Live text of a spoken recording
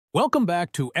Welcome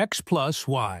back to X plus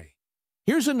Y.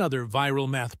 Here's another viral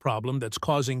math problem that's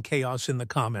causing chaos in the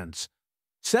comments.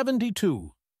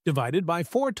 72 divided by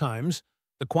 4 times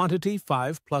the quantity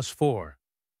 5 plus 4.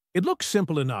 It looks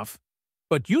simple enough,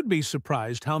 but you'd be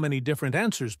surprised how many different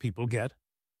answers people get.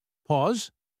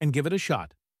 Pause and give it a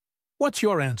shot. What's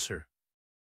your answer?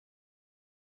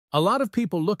 A lot of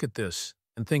people look at this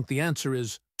and think the answer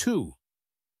is 2.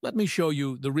 Let me show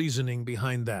you the reasoning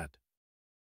behind that.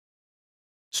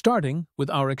 Starting with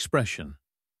our expression.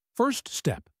 First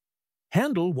step.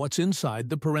 Handle what's inside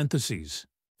the parentheses.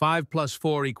 5 plus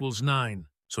 4 equals 9.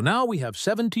 So now we have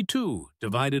 72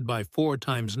 divided by 4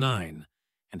 times 9.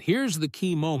 And here's the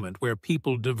key moment where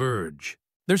people diverge.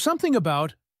 There's something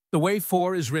about the way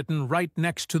 4 is written right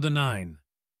next to the 9.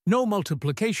 No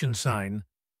multiplication sign,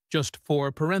 just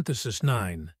 4 parenthesis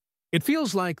 9. It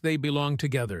feels like they belong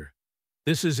together.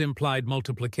 This is implied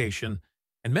multiplication,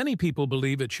 and many people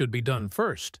believe it should be done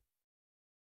first.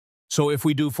 So if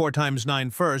we do 4 times 9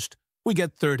 first, we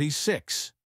get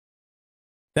 36.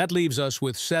 That leaves us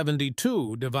with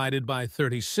 72 divided by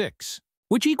 36,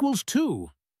 which equals 2.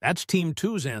 That's Team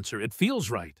 2's answer. It feels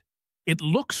right. It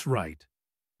looks right.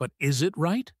 But is it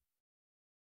right?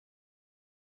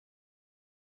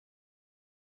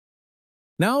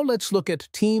 Now let's look at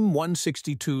Team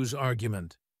 162's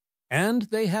argument. And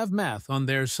they have math on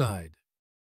their side.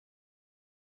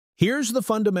 Here's the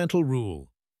fundamental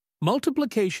rule.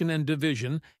 Multiplication and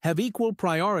division have equal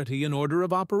priority in order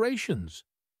of operations.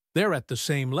 They're at the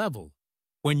same level.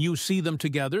 When you see them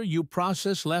together, you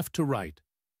process left to right.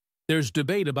 There's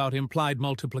debate about implied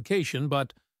multiplication,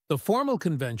 but the formal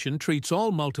convention treats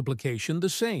all multiplication the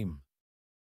same.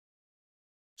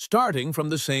 Starting from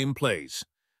the same place,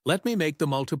 let me make the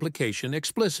multiplication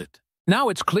explicit. Now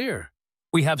it's clear.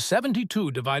 We have 72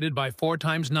 divided by 4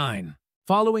 times 9.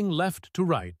 Following left to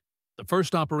right, the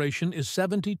first operation is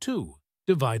 72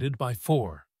 divided by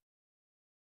 4.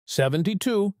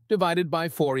 72 divided by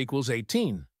 4 equals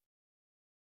 18.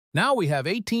 Now we have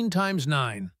 18 times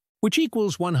 9, which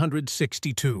equals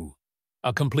 162.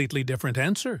 A completely different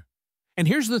answer. And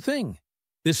here's the thing.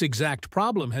 This exact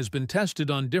problem has been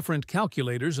tested on different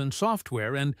calculators and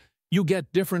software, and you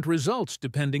get different results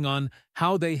depending on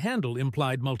how they handle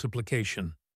implied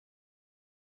multiplication.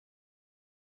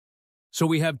 So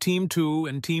we have Team 2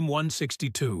 and Team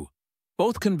 162.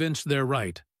 Both convinced they're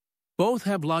right. Both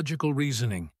have logical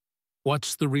reasoning.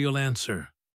 What's the real answer?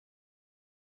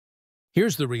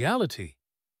 Here's the reality.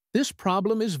 This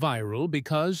problem is viral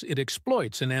because it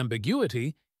exploits an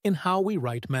ambiguity in how we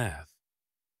write math.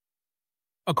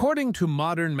 According to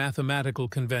modern mathematical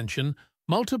convention,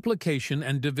 multiplication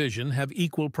and division have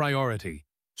equal priority,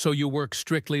 so you work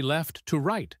strictly left to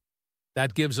right.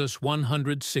 That gives us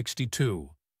 162.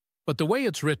 But the way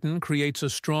it's written creates a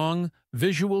strong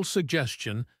visual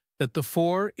suggestion that the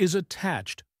 4 is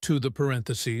attached to the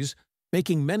parentheses,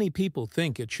 making many people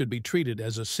think it should be treated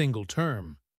as a single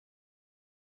term.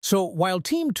 So while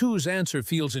Team 2's answer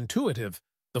feels intuitive,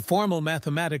 the formal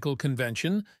mathematical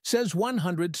convention says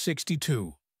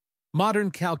 162.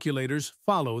 Modern calculators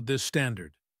followed this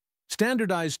standard.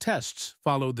 Standardized tests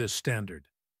follow this standard.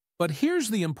 But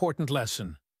here's the important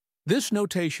lesson. This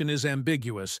notation is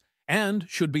ambiguous and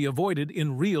should be avoided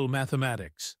in real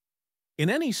mathematics. In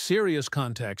any serious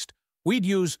context, we'd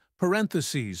use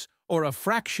parentheses or a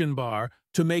fraction bar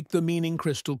to make the meaning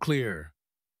crystal clear.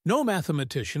 No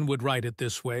mathematician would write it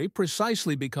this way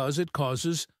precisely because it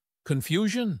causes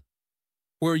confusion.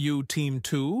 Were you Team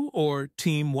 2 or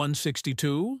Team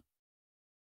 162?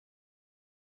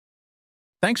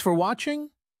 Thanks for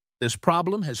watching. This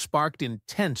problem has sparked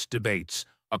intense debates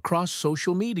across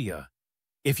social media.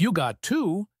 If you got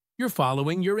 2, you're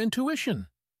following your intuition.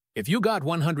 If you got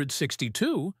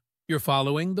 162, you're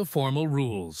following the formal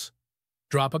rules.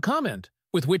 Drop a comment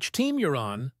with which team you're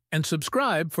on and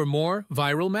subscribe for more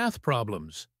viral math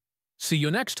problems. See you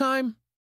next time.